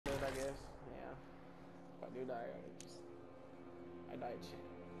You die. I died. Shit.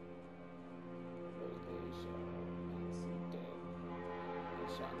 Those days shall not see death. They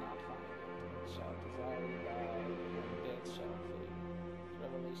shall not find it. Shall desire to die, and death shall flee.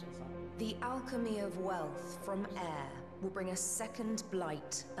 Revelation song. The alchemy of wealth from air will bring a second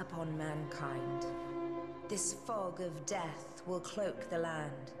blight upon mankind. This fog of death will cloak the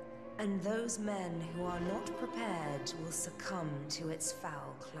land, and those men who are not prepared will succumb to its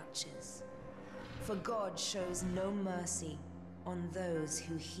foul clutches. For God shows no mercy on those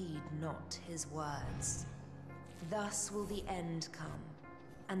who heed not his words. Thus will the end come,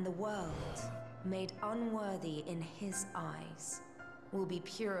 and the world, made unworthy in his eyes, will be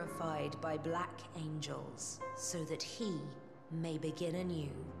purified by black angels, so that he may begin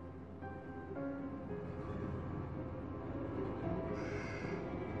anew.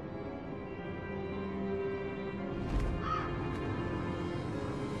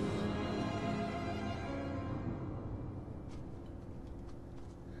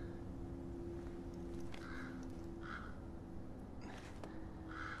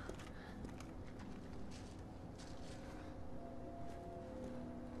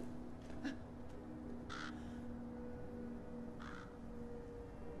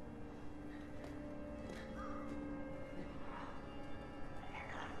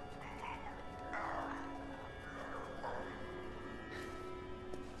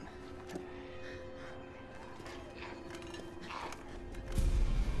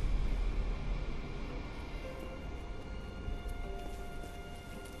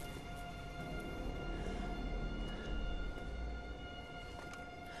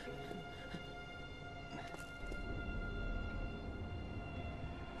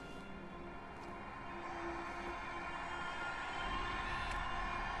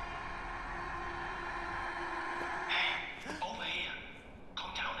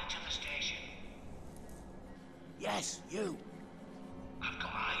 Yes, you. I've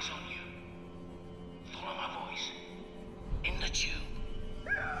got eyes on you. Follow my voice. In the tube.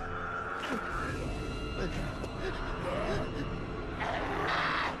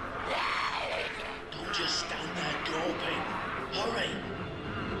 Don't just stand there gawping. Hurry!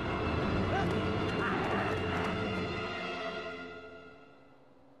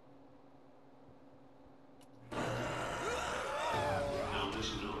 Now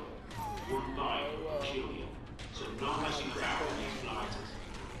listen up. One bite will kill you. So no messing around with these blighters.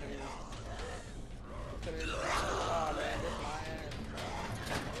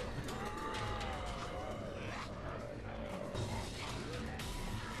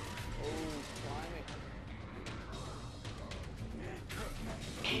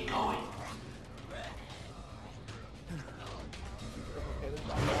 Keep going.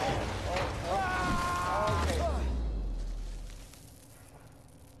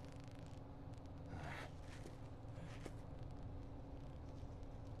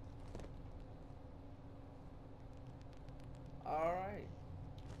 Alright.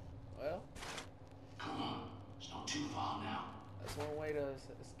 Well, Come on, it's not too far now. that's one way to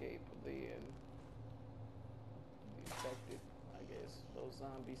escape the infected, I guess. Those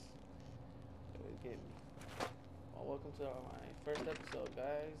zombies. They would get me. Well, welcome to my first episode,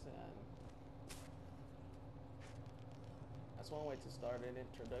 guys, and that's one way to start an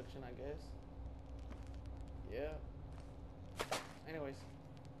introduction, I guess. Yeah. Anyways,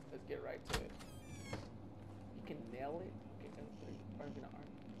 let's get right to it. You can nail it.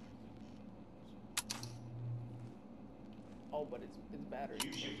 Oh, but it's battery.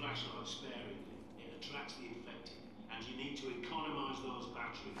 Use your flashlight sparingly. It attracts the infected, and you need to economize those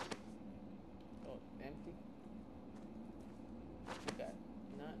batteries. Oh, empty? You got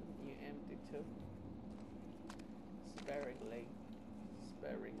none? You empty too? Sparingly.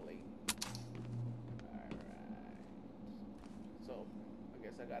 Sparingly. Alright. So, I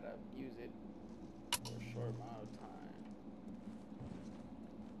guess I gotta use it for a short amount of time.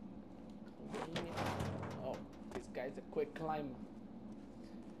 Clean it. Oh, this guy's a quick climber.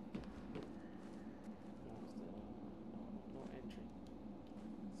 No entry.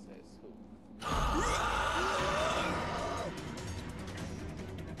 Says who?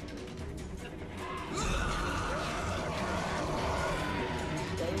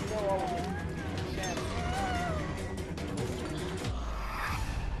 They know I was shadow.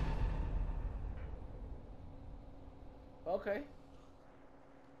 Okay.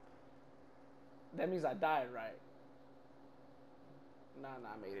 That means I died, right? Nah,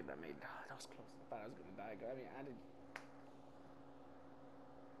 I made it. That was close. I thought I was gonna die. I mean, I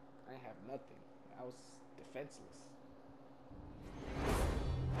didn't have nothing. I was defenseless.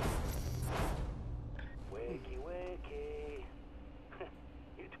 Wakey, wakey.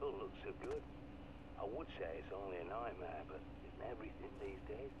 You don't look so good. I would say it's only a nightmare, but isn't everything these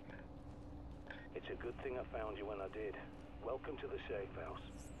days? It's a good thing I found you when I did. Welcome to the safe house.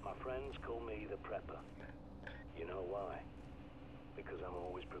 My friends call me the Prepper. You know why? Because I'm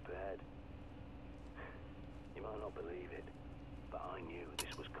always prepared. You might not believe it, but I knew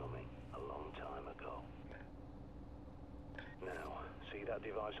this was coming a long time ago. Now, see that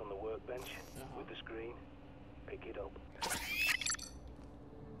device on the workbench with the screen? Pick it up.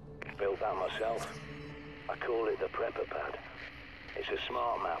 Built that myself. I call it the Prepper Pad. It's a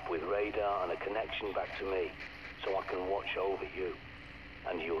smart map with radar and a connection back to me, so I can watch over you.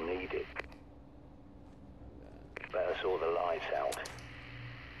 And you'll need it. Better sort the lights out.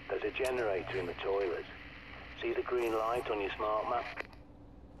 There's a generator in the toilet. See the green light on your smart map?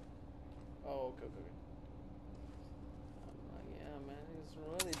 Oh, okay. Yeah, man, it's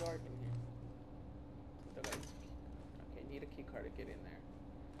really dark in here. Okay, need a key card to get in there.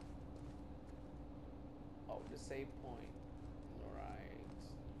 Oh, the save point. Right.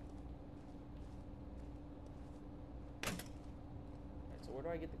 Alright, so where do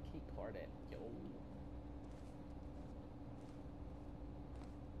I get the key card at? Yo.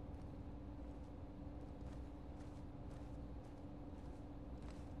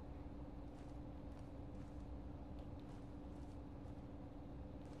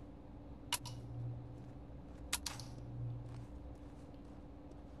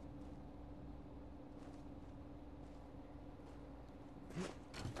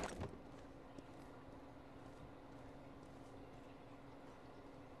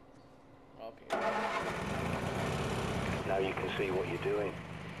 Okay. Now you can see what you're doing.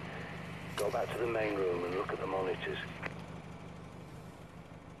 Go back to the main room and look at the monitors.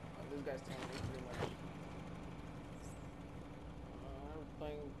 This guy's telling me pretty much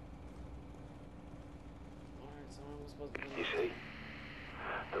everything. Alright, so I'm supposed to be... You see?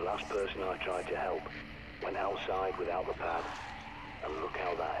 The last person I tried to help went outside without the pad. And look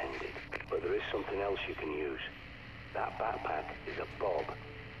how that ended. But there is something else you can use. That backpack is a bug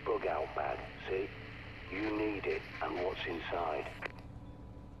out bag, see? You need it and what's inside.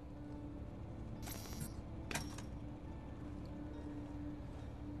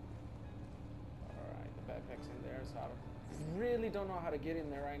 Alright, the backpack's in there, so I really don't know how to get in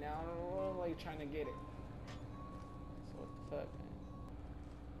there right now. I'm really trying to get it. So what the fuck, man?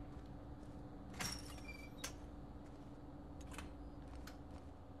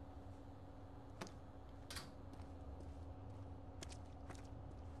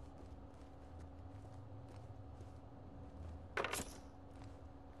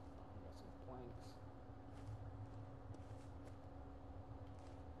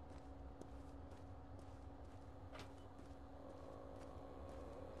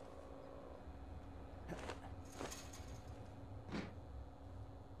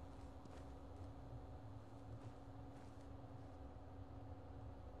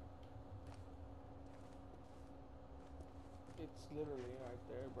 It's literally right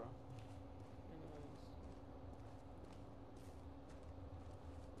there, bro.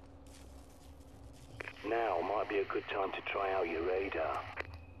 Anyways. Now might be a good time to try out your radar.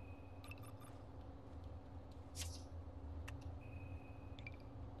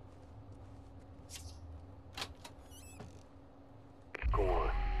 Go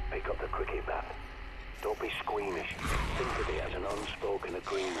on, pick up the cricket bat. Don't be squeamish. Think of it as an unspoken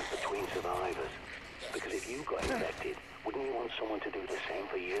agreement between survivors. Because if you got infected, wouldn't you want someone to do the same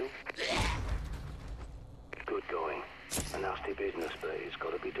for you? Good going. A nasty business, but it's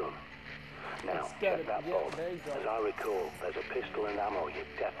got to be done. Now, check that box. As I recall, there's a pistol and ammo you're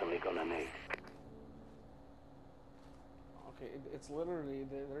definitely gonna need. Okay, it's literally,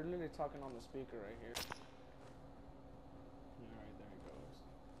 they're literally talking on the speaker right here. Alright, there it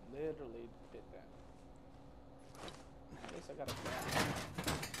goes. Literally did that. At least I got a plan.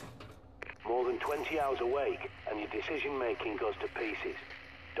 More than 20 hours awake, and your decision-making goes to pieces.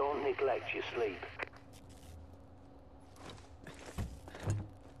 Don't neglect your sleep.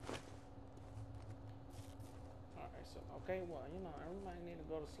 Alright, so, okay, well, you know, everybody need to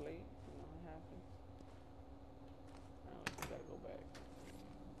go to sleep. You know, it happens. We gotta go back.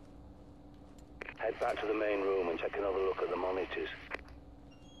 Head back to the main room and take another look at the monitors.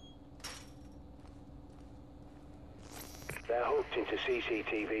 They're hooked into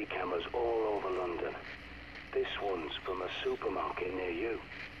CCTV cameras all over London. This one's from a supermarket near you.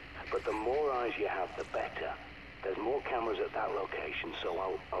 But the more eyes you have, the better. There's more cameras at that location, so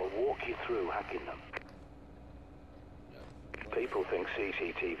I'll walk you through hacking them. People think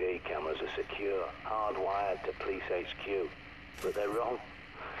CCTV cameras are secure, hardwired to police HQ. But they're wrong.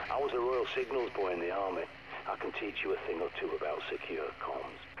 I was a Royal Signals boy in the army. I can teach you a thing or two about secure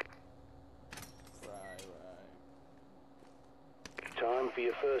comms. Right. for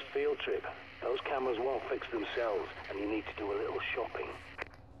your first field trip. Those cameras won't fix themselves, and you need to do a little shopping.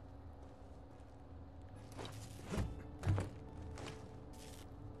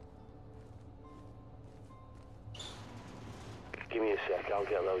 Give me a sec, I'll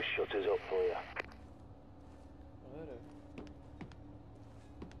get those shutters up for you. Whatever.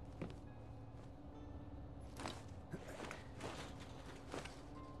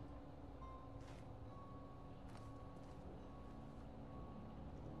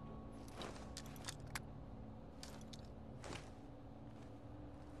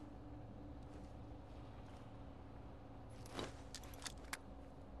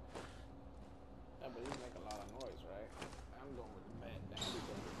 Yeah, but he's making a lot of noise, right? I'm going with the bad thing. He's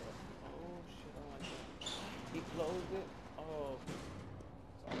going with that. Oh shit, I like that. He closed it. Oh, it's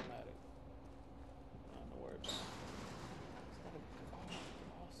automatic. Not to worry about it. It's not a, oh,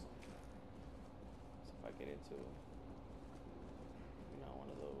 awesome. So if I get into, one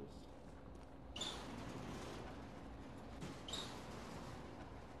of those.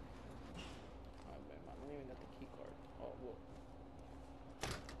 Alright, man, I don't even got the key card. Oh, whoa.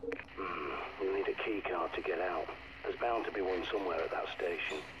 You'll need a key card to get out. There's bound to be one somewhere at that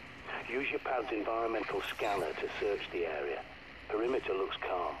station. Use your pad's environmental scanner to search the area. Perimeter looks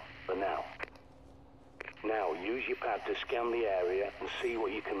calm, but now. Now, use your pad to scan the area and see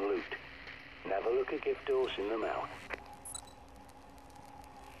what you can loot. Never look a gift horse in the mouth.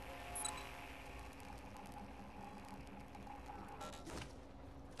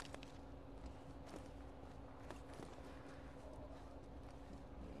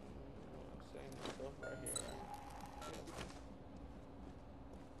 Same stuff right here.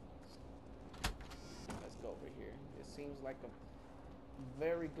 Let's go over here. It seems like a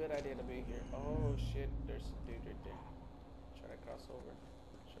very good idea to be here. Oh shit, there's a dude right there. Should I cross over?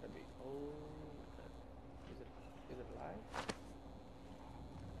 Should I be? Oh my god. Is it live?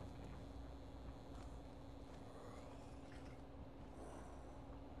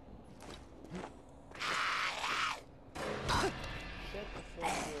 Shut the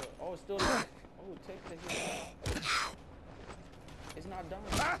fuck up. Oh, it's still live. Oh, take the hit. It's not done.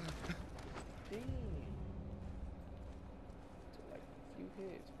 Damn. Took like a few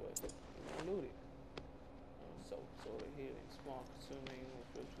hits, but I loot it. So soda healing, small consuming,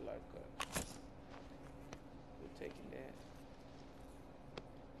 future life cut. We're taking that.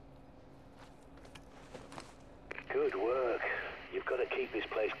 Good work. You've got to keep this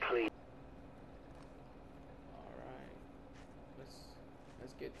place clean. Alright.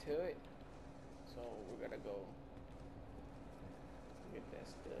 Let's get to it. So we're gonna go get that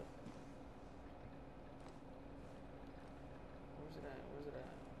stuff. Where's it at? Where's it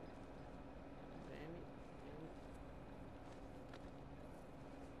at? Damn it. Damn it.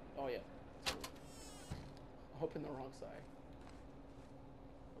 Oh yeah. Open the wrong side.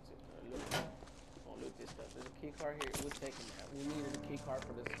 What's it? Look. Don't loot this stuff. There's a key card here. We're taking that. We needed a key card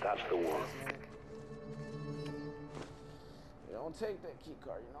for this. That's the one. You don't take that key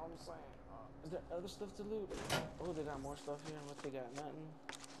card, you know what I'm saying? Is there other stuff to loot? Oh, they got more stuff here. What they got? Nothing.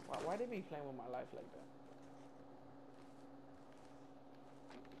 Why they be playing with my life like that?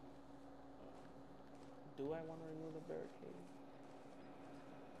 Do I want to remove the barricade?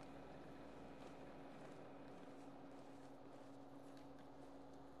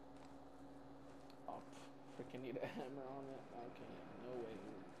 Oh, freaking need a hammer on it. Okay, no way.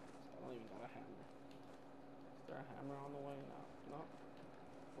 I don't even got a hammer. Is there a hammer on the way? No.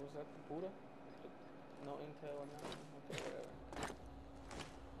 What was that? The Buddha? No intel or nothing? Okay, whatever.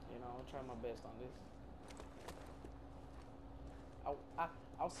 I'll try my best on this.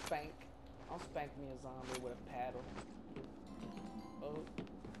 I'll spank me a zombie with a paddle. Oh,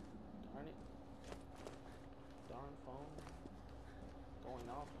 darn it. Darn phone. Going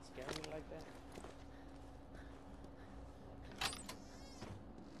off and scaring me like that.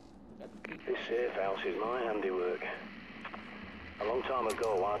 This safe house is my handiwork. A long time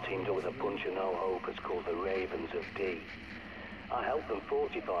ago, I teamed up with a bunch of no-hopers called the Ravens of D. I helped them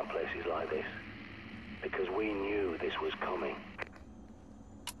fortify places like this, because we knew this was coming.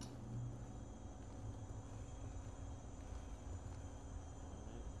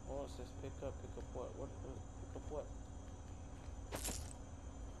 Oh, it says pick up what? Pick up what?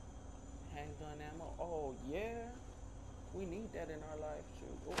 Handgun ammo? Oh, yeah. We need that in our life,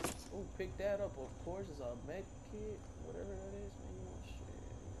 too. Oh, pick that up, of course. It's a med kit, whatever that is, man. Shit.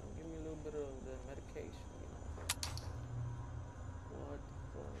 Give me a little bit of the medication, What the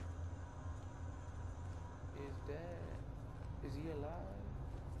fuck is that? Is he alive?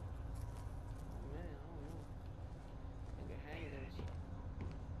 Oh, man, I don't know. Nigga hangers.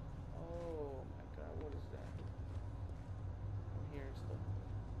 Oh, my God, what is that? I'm hearing stuff.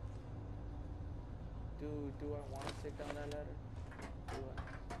 do I want to take down that ladder? Do I?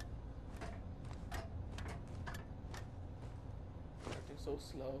 Everything's so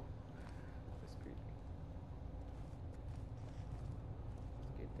slow. That's creepy.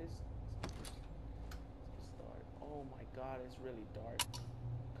 Let's get this. Let's get started. Oh my god, it's really dark.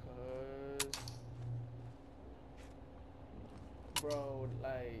 Cause, bro,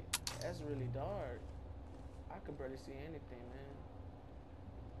 like, that's really dark. I can barely see anything, man.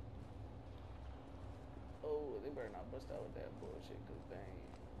 Oh, they better not bust out with that bullshit, cause dang.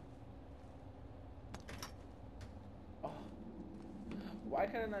 Oh, why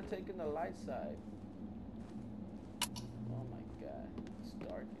can I not take in the light side? Oh my god, it's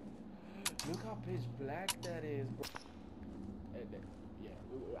dark. Look how pitch black that is, bro.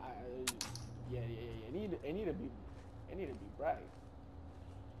 Yeah, yeah. It need to be bright.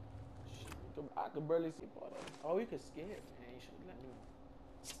 Shit, I could barely see part of it. Oh, you could skip, man. You should let me know.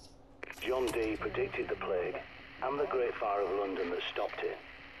 John Dee predicted the plague and the Great Fire of London that stopped it.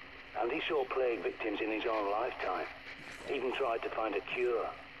 And he saw plague victims in his own lifetime. Even tried to find a cure,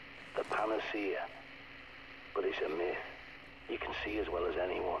 the panacea. But it's a myth. You can see as well as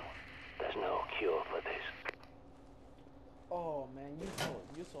anyone. There's no cure for this. Oh man, you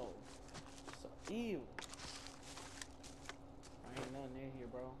so evil. I ain't nothing in here,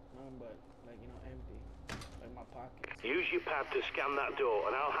 bro. Nothing but, like, you know, empty. Like my pockets. Use your pad to scan that door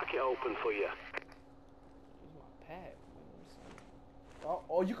and I'll hack it open for you. Use my pad.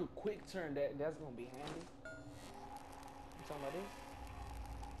 Oh, you could quick turn that. That's gonna be handy. You talking about this?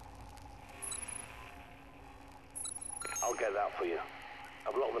 I'll get that for you.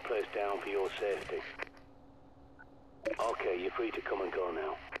 I've locked the place down for your safety. Okay, you're free to come and go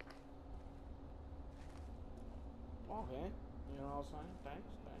now. Okay. You know what I'm saying? Thanks.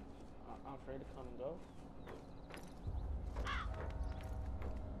 I'm free to come and go.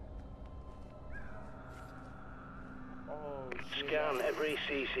 Oh, shit. Scan every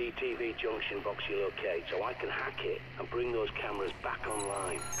CCTV junction box you locate so I can hack it and bring those cameras back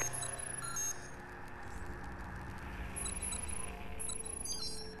online.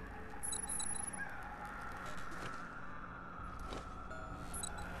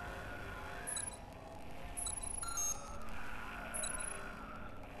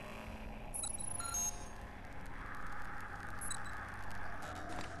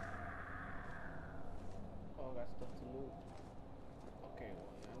 Oh, I got stuff to loot. Okay,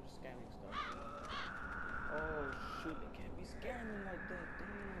 well, yeah, I'm just scanning stuff. Oh, shoot, they can't be scanning like that.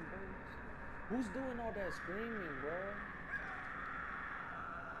 Damn, bro. Who's doing all that screaming, bro?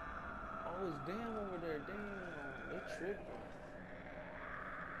 Oh, it's damn over there. Damn, they tripping.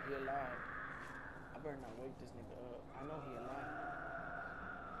 He alive. I better not wake this nigga up. I know he alive.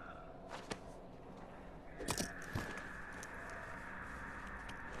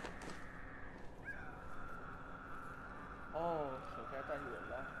 Oh, okay, I thought he was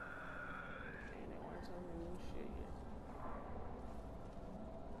alive. And they want to tell me new shit yet.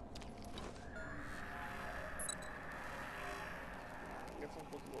 I guess I'm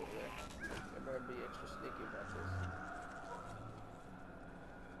supposed to go over there. I better be extra sneaky about this.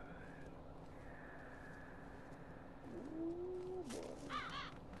 Ooh, boy.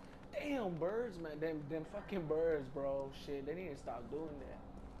 Damn birds, man. Them fucking birds, bro. Shit, they need to stop doing that.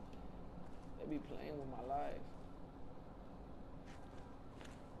 They be playing with my life.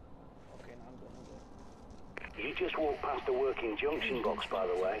 Okay, now I'm good. You just walked past a working junction box, by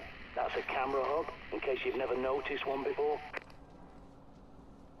the way. That's a camera hub, in case you've never noticed one before.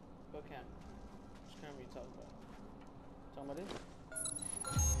 What camera? Which camera you talking about? Talking about this?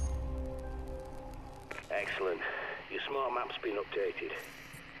 Excellent. Your smart map's been updated.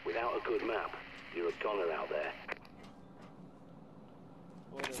 Without a good map, you're a goner out there.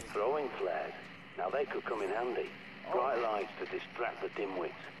 What is it? Throwing flares. Now they could come in handy. Bright lights to distract the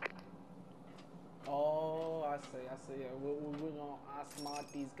dimwits. Oh, I see. Yeah, we're gonna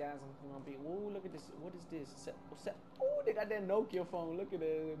outsmart these guys. I'm gonna be. Ooh, look at this. What is this? Oh, they got that Nokia phone. Look at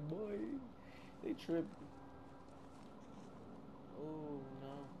that, boy. They tripping. Oh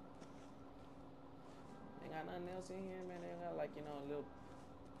no. They got nothing else in here, man. They got, like, you know, a little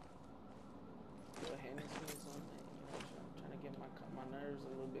Hennessy or something. You know, trying to get my nerves a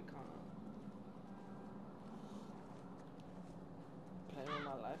little bit calm. Playing with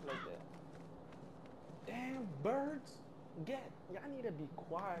my life like that. Damn birds! Y'all need to be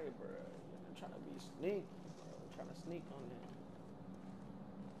quiet, bro. You're trying to be sneaky, bro. Trying to sneak on them.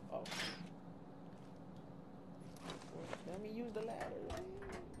 Oh. Well, let me use the ladder.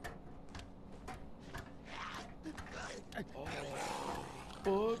 Oh.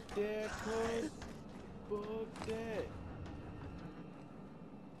 Fuck that, cuz. Fuck that.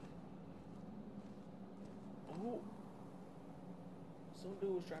 Ooh. Some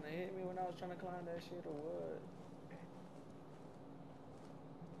dude was trying to hit me when I was trying to climb that shit or what?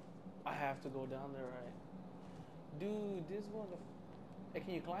 I have to go down there, right? Dude, this one. Hey,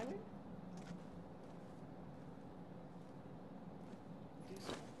 can you climb it? This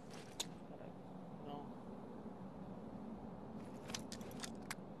one. No.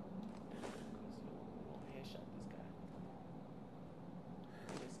 We're gonna headshot this guy.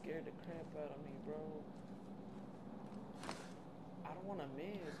 It scared the crap out of me, bro. I don't want to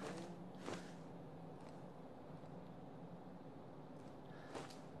miss, man.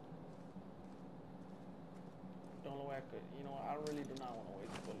 Don't know where I could. You know, I really do not want to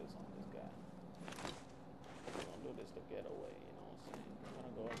waste bullets on this guy. We're gonna do this to get away. You know what I'm saying?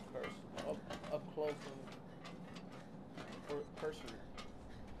 I'm gonna go up close and personal,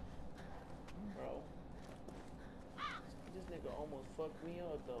 bro. This nigga almost fucked me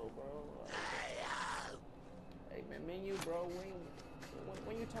up though, bro. Like, hey man, menu, bro.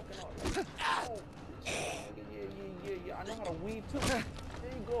 When you talking all like, oh, yeah. I know how to weave too. There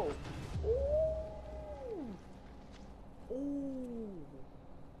you go. Ooh. Ooh.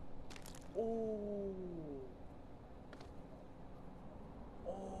 Ooh. Oh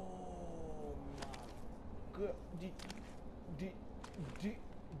my god.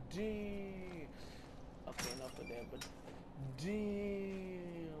 Okay, enough of that, but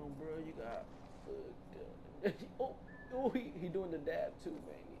damn, bro, you got fucked up. Oh, he doing the dab too,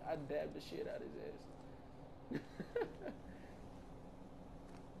 baby. I dabbed the shit out of his ass.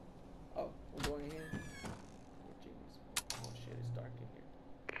 Oh, we're going here. Oh shit, it's dark in here.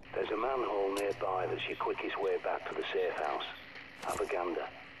 There's a manhole nearby that's your quickest way back to the safe house. Have a gander.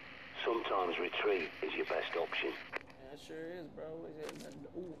 Sometimes retreat is your best option. Yeah, it sure is, bro.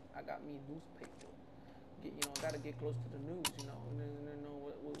 Ooh, I got me newspaper. You know, I gotta get close to the news, you know, and then know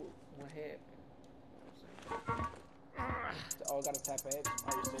what happened. You know what I'm saying? Oh, I gotta tap X.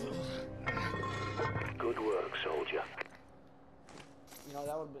 Are you serious? Good work, soldier. You know,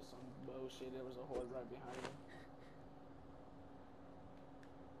 that would be some bullshit. There was a horde right behind me.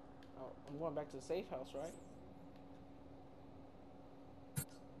 Oh, I'm going back to the safe house, right?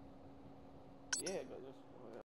 Yeah, but